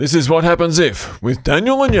This is What Happens If with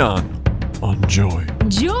Daniel and Jan on Joy.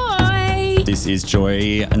 This is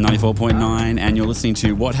Joy 94.9 and you're listening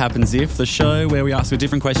to What Happens If, the show where we ask a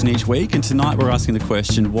different question each week, and tonight we're asking the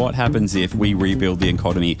question, what happens if we rebuild the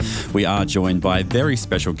economy? We are joined by a very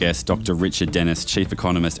special guest, Dr. Richard Denniss, Chief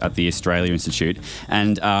Economist at the Australia Institute.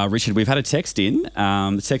 And Richard, we've had a text in. The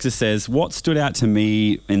texter says, what stood out to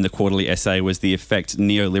me in the quarterly essay was the effect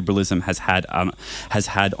neoliberalism has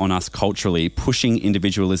had on us culturally, pushing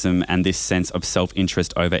individualism and this sense of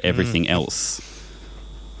self-interest over everything else.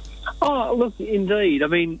 Oh, look, indeed. I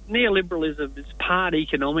mean, neoliberalism is part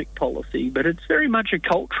economic policy, but it's very much a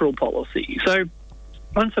cultural policy. So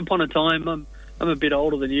once upon a time, I'm a bit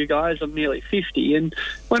older than you guys. I'm nearly 50. And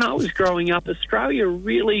when I was growing up, Australia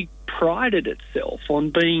really prided itself on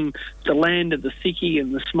being the land of the sickie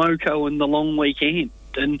and the smoko and the long weekend.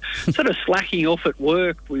 And sort of slacking off at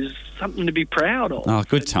work was something to be proud of. Oh,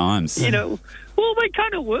 good times. You know, well, they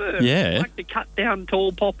kind of were. Yeah. Like to cut down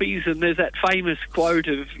tall poppies, and there's that famous quote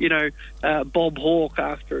of, Bob Hawke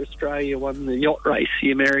after Australia won the yacht race,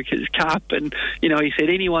 the America's Cup, and, he said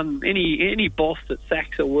any boss that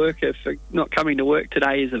sacks a worker for not coming to work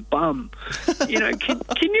today is a bum.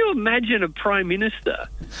 Can you imagine a Prime Minister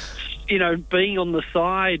being on the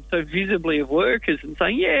side so visibly of workers and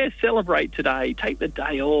saying, yeah, celebrate today, take the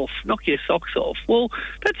day off, knock your socks off? Well,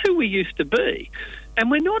 that's who we used to be. And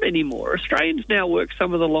we're not anymore. Australians now work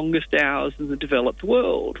some of the longest hours in the developed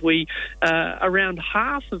world. Around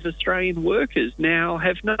half of Australian workers now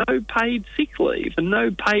have no paid sick leave and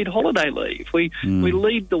no paid holiday leave. We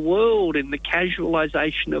lead the world in the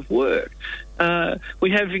casualisation of work.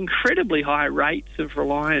 We have incredibly high rates of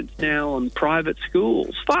reliance now on private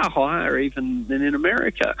schools, far higher even than in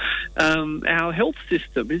America. Our health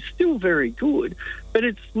system is still very good, but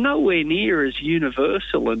it's nowhere near as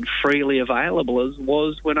universal and freely available as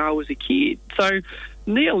was when I was a kid. So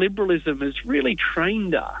neoliberalism has really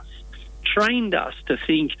trained us to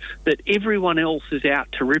think that everyone else is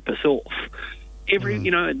out to rip us off.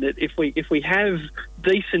 And that if we have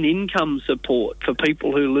decent income support for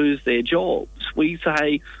people who lose their jobs, we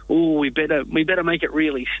say, we better make it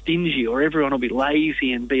really stingy, or everyone will be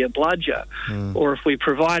lazy and be a bludger. Or if we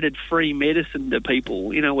provided free medicine to people,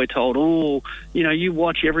 we're told, you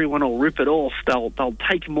watch, everyone will rip it off. They'll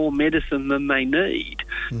take more medicine than they need.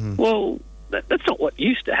 Well, that's not what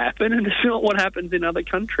used to happen, and it's not what happens in other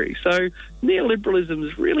countries. So neoliberalism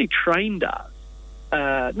has really trained us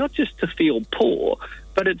not just to feel poor,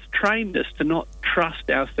 but it's trained us to not trust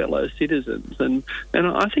our fellow citizens, and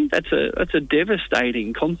I think that's a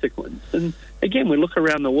devastating consequence. And again, we look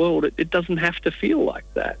around the world; it doesn't have to feel like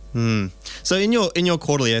that. So in your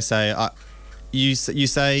quarterly essay, you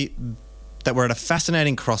say that we're at a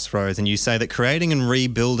fascinating crossroads, and you say that creating and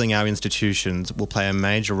rebuilding our institutions will play a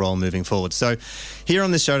major role moving forward. So here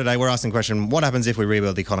on this show today, we're asking the question: what happens if we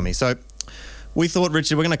rebuild the economy? So we thought,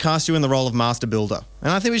 Richard, we're going to cast you in the role of master builder. And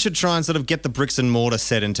I think we should try and sort of get the bricks and mortar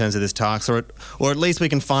set in terms of this task, or at least we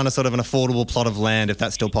can find a sort of an affordable plot of land, if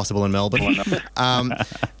that's still possible in Melbourne.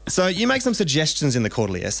 So you make some suggestions in the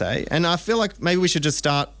quarterly essay, and I feel like maybe we should just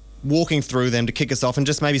start walking through them to kick us off and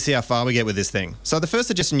just maybe see how far we get with this thing. So the first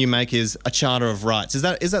suggestion you make is a charter of rights. Is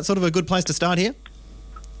that sort of a good place to start here?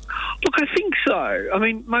 Look, I think so. I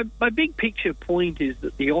mean, my big picture point is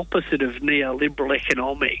that the opposite of neoliberal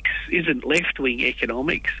economics isn't left-wing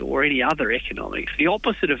economics or any other economics. The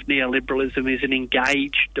opposite of neoliberalism is an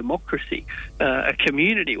engaged democracy, a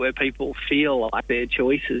community where people feel like their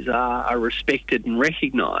choices are respected and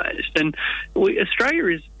recognised. And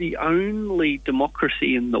Australia is the only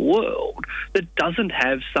democracy in the world that doesn't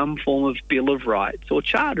have some form of Bill of Rights or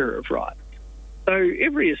Charter of Rights. So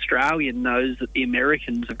every Australian knows that the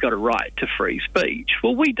Americans have got a right to free speech.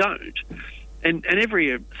 Well, we don't. And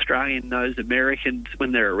every Australian knows Americans,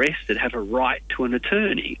 when they're arrested, have a right to an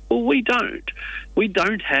attorney. Well, we don't. We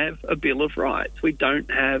don't have a Bill of Rights. We don't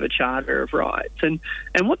have a Charter of Rights. And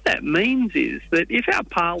what that means is that if our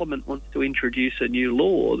Parliament wants to introduce a new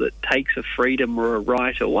law that takes a freedom or a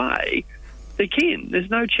right away, they can. There's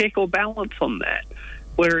no check or balance on that.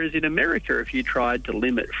 Whereas in America, if you tried to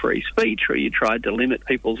limit free speech or you tried to limit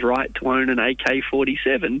people's right to own an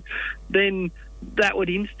AK-47, then that would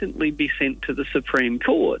instantly be sent to the Supreme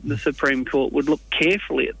Court. And the Supreme Court would look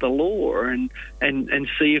carefully at the law and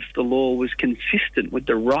see if the law was consistent with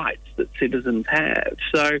the rights that citizens have.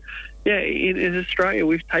 So, yeah, in Australia,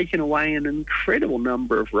 we've taken away an incredible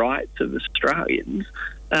number of rights of Australians.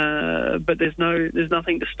 But there's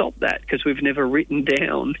nothing to stop that because we've never written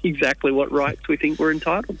down exactly what rights we think we're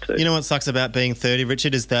entitled to. You know what sucks about being 30,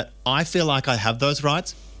 Richard, is that I feel like I have those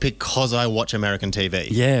rights, because I watch American TV.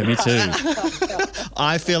 Yeah, me too.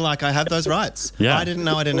 I feel like I have those rights. Yeah. I didn't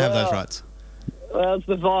know I didn't have those rights. Well, it's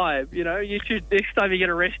the vibe. You know, you should, next time you get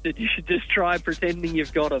arrested, you should just try pretending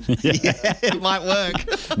you've got them. Yeah, it might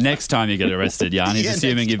work. Next time you get arrested, Jan, he's Yeah,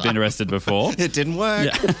 assuming next you've been arrested before. It didn't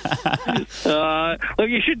work. Look,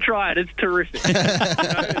 you should try it. It's terrific.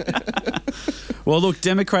 Well, look,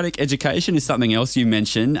 democratic education is something else you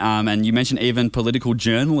mentioned, and you mentioned even political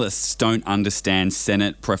journalists don't understand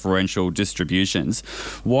Senate preferential distributions.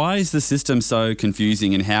 Why is the system so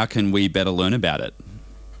confusing, and how can we better learn about it?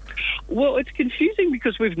 Well, it's confusing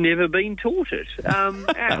because we've never been taught it.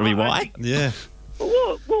 That'll be why. Yeah.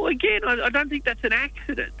 Well, again, I don't think that's an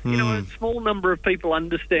accident. You know, a small number of people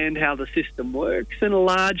understand how the system works, and a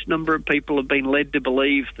large number of people have been led to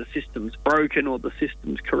believe the system's broken or the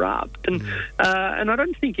system's corrupt. And I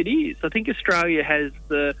don't think it is. I think Australia has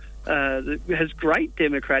has great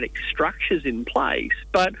democratic structures in place,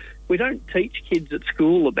 but we don't teach kids at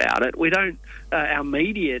school about it. We don't. Our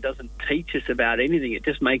media doesn't teach us about anything. It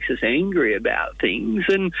just makes us angry about things,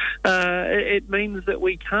 and it means that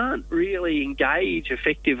we can't really engage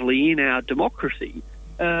effectively in our democracy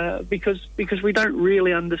because we don't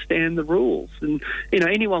really understand the rules. And you know,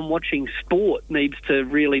 anyone watching sport needs to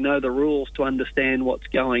really know the rules to understand what's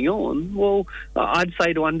going on. Well, I'd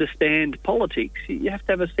say to understand politics, you have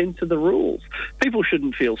to have a sense of the rules. People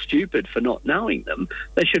shouldn't feel stupid for not knowing them.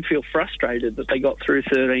 They should feel frustrated that they got through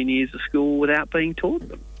 13 years of school without being taught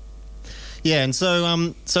them. Yeah, and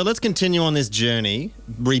so let's continue on this journey,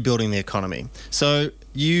 rebuilding the economy. So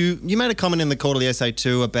you made a comment in the quarterly essay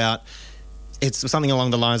too about, it's something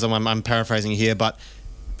along the lines of, I'm paraphrasing here, but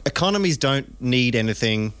economies don't need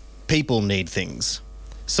anything, people need things.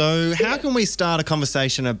 So how can we start a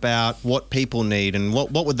conversation about what people need, and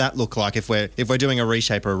what would that look like if we're doing a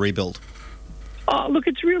reshape or a rebuild? Oh, look,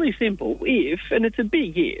 it's really simple. And it's a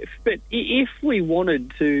big if, but if we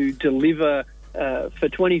wanted to deliver for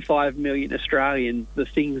 25 million Australians the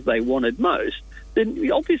things they wanted most,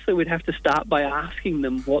 then obviously we'd have to start by asking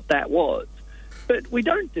them what that was. But we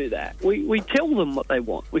don't do that. We tell them what they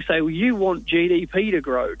want. We say, well, you want GDP to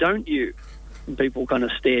grow, don't you? And people kind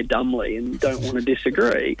of stare dumbly and don't want to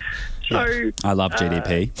disagree. So I love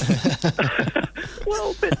GDP.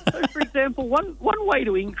 Well, but so for example, one way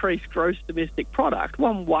to increase gross domestic product,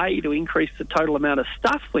 one way to increase the total amount of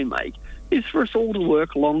stuff we make, is for us all to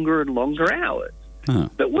work longer and longer hours. Oh.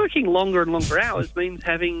 But working longer and longer hours means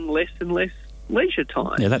having less and less leisure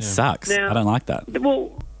time. Yeah, that sucks. Now, I don't like that.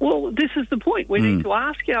 Well, this is the point. We need to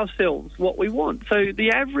ask ourselves what we want. So the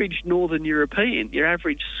average Northern European, your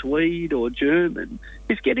average Swede or German,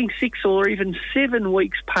 is getting 6 or even 7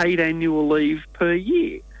 weeks paid annual leave per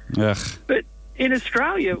year. Ugh. But in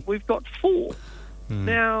Australia, we've got 4.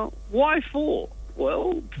 Now, why 4?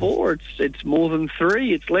 Well, 4, it's more than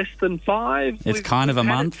 3, it's less than 5. It's kind of a had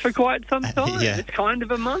month. it for quite some time. Yeah. It's kind of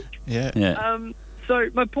a month. Yeah. So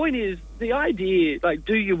my point is, the idea, like,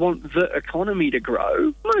 do you want the economy to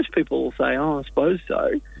grow? Most people will say, oh, I suppose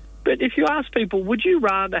so. But if you ask people, would you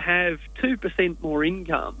rather have 2% more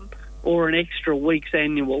income or an extra week's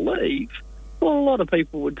annual leave? Well, a lot of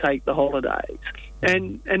people would take the holidays.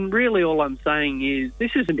 And really all I'm saying is,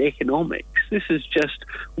 this isn't economics. This is just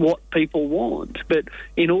what people want. But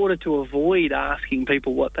in order to avoid asking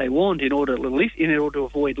people what they want, in order to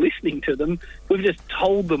avoid listening to them, we've just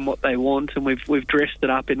told them what they want, and we've dressed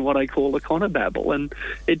it up in what I call econobabble. And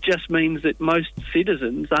it just means that most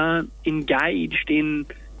citizens aren't engaged in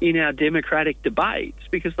our democratic debates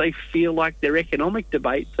because they feel like they're economic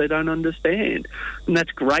debates they don't understand. And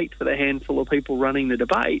that's great for the handful of people running the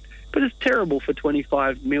debate, but it's terrible for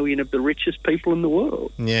 25 million of the richest people in the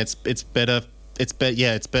world. Yeah, it's better. It's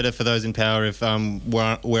better for those in power if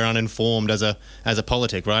we're uninformed as a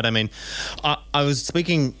politic, right? I mean, I was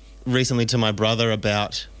speaking recently to my brother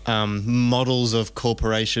about models of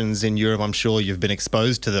corporations in Europe. I'm sure you've been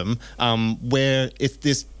exposed to them, where it's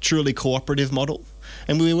this truly cooperative model.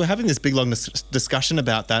 And we were having this big, long discussion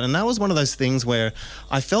about that. And that was one of those things where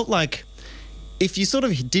I felt like if you sort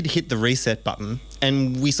of did hit the reset button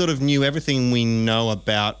and we sort of knew everything we know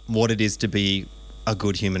about what it is to be a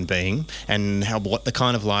good human being and what the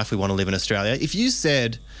kind of life we want to live in Australia, if you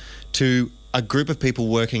said to a group of people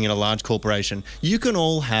working in a large corporation, you can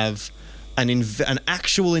all have an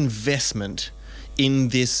actual investment in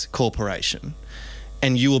this corporation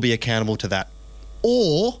and you will be accountable to that.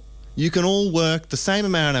 Or you can all work the same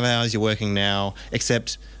amount of hours you're working now,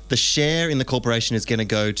 except the share in the corporation is going to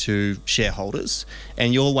go to shareholders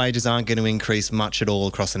and your wages aren't going to increase much at all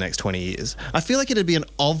across the next 20 years. I feel like it'd be an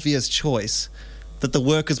obvious choice that the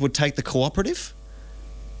workers would take the cooperative.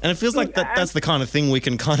 And it feels like that's the kind of thing we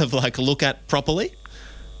can kind of like look at properly.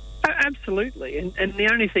 Absolutely, and the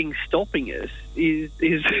only thing stopping us is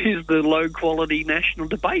the low quality national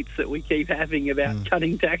debates that we keep having about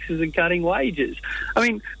cutting taxes and cutting wages. I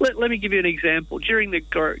mean, let me give you an example. During the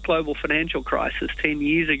global financial crisis 10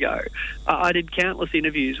 years ago, I did countless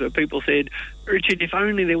interviews where people said, "Richard, if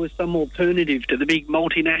only there was some alternative to the big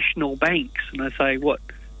multinational banks." And I say, "What,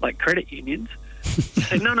 like credit unions?"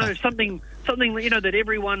 And no, something that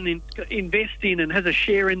everyone invests in and has a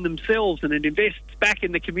share in themselves, and it invests back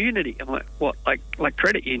in the community. I'm like, what, like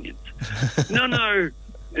credit unions? No,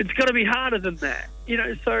 it's got to be harder than that.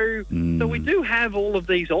 So we do have all of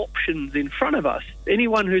these options in front of us.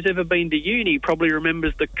 Anyone who's ever been to uni probably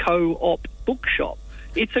remembers the Co-op bookshop.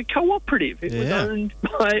 It's a cooperative. It was owned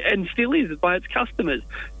by, and still is, by its customers.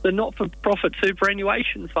 The not-for-profit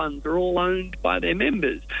superannuation funds are all owned by their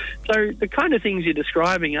members. So the kind of things you're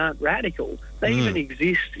describing aren't radical. They even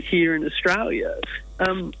exist here in Australia.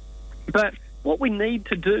 But what we need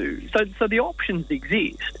to do, so the options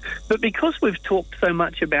exist, but because we've talked so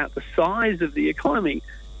much about the size of the economy,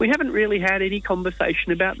 we haven't really had any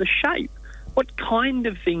conversation about the shape. What kind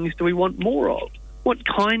of things do we want more of? What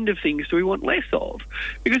kind of things do we want less of?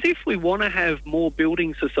 Because if we want to have more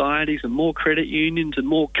building societies and more credit unions and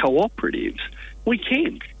more cooperatives, we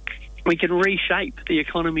can. We can reshape the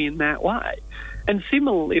economy in that way. And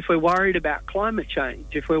similarly, if we're worried about climate change,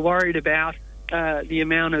 if we're worried about the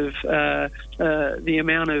amount of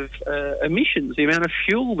emissions, the amount of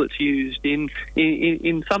fuel that's used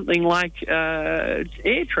in something like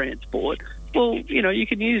air transport, well, you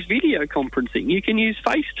can use video conferencing. You can use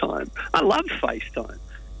FaceTime. I love FaceTime.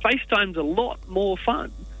 FaceTime's a lot more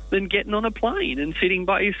fun than getting on a plane and sitting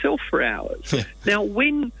by yourself for hours. Now,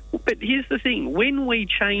 but here's the thing. When we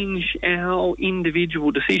change our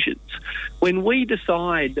individual decisions, when we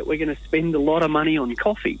decide that we're going to spend a lot of money on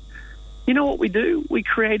coffee, you know what we do? We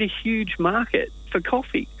create a huge market for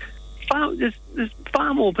coffee. There's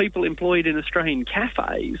far more people employed in Australian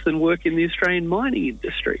cafes than work in the Australian mining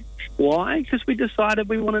industry. Why? Because we decided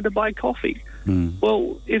we wanted to buy coffee.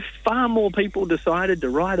 Well, if far more people decided to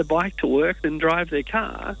ride a bike to work than drive their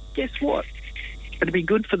car, guess what? It'd be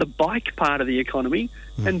good for the bike part of the economy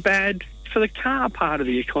and bad for the car part of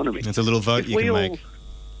the economy. It's a little vote you can make.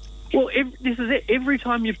 Well, this is it. Every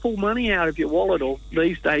time you pull money out of your wallet, or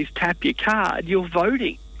these days tap your card, you're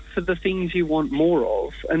voting for the things you want more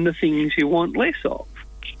of and the things you want less of.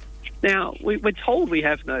 Now, we're told we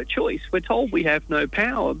have no choice. We're told we have no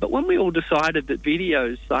power. But when we all decided that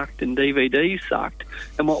videos sucked and DVDs sucked,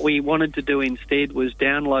 and what we wanted to do instead was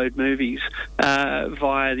download movies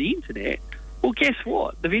via the internet, well, guess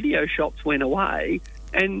what? The video shops went away,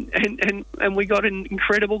 and we got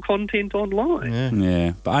incredible content online.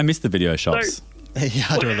 Yeah, but I miss the video shops. Yeah,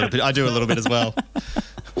 I do a little bit. I do a little bit as well.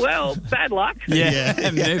 Well, bad luck.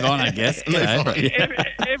 Yeah. Move on, I guess.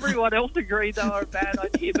 Everyone else agreed they were a bad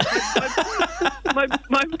idea. But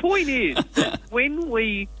my point is, when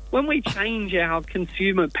we change our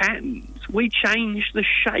consumer patterns, we change the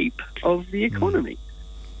shape of the economy.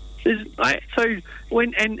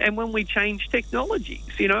 When we change technologies,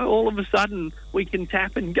 all of a sudden we can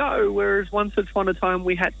tap and go, whereas once upon a time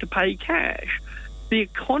we had to pay cash. The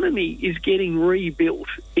economy is getting rebuilt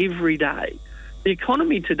every day. The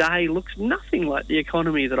economy today looks nothing like the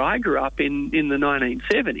economy that I grew up in the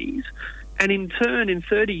 1970s. And in turn, in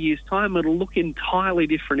 30 years' time, it'll look entirely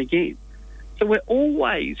different again. So we're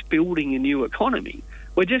always building a new economy.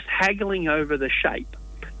 We're just haggling over the shape.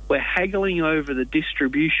 We're haggling over the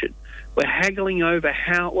distribution. We're haggling over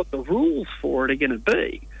what the rules for it are going to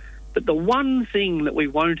be. But the one thing that we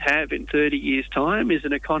won't have in 30 years' time is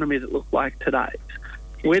an economy that looks like today's.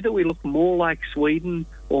 Whether we look more like Sweden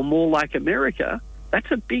or more like America,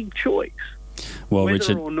 that's a big choice. Well, whether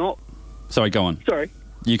Richard, or not. Sorry, go on. Sorry.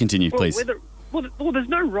 You continue, please. Well, there's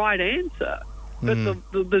no right answer, but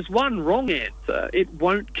there's one wrong answer. It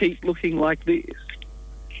won't keep looking like this.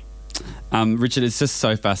 Richard, it's just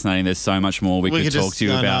so fascinating. There's so much more we could talk to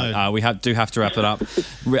you about. We do have to wrap it up.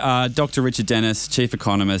 Dr. Richard Dennis, Chief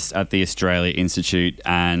Economist at the Australia Institute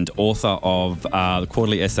and author of the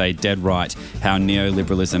quarterly essay Dead Right, How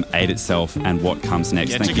Neoliberalism Ate Itself and What Comes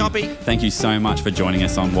Next. Get your copy. Thank you so much for joining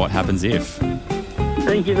us on What Happens If.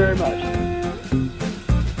 Thank you very much.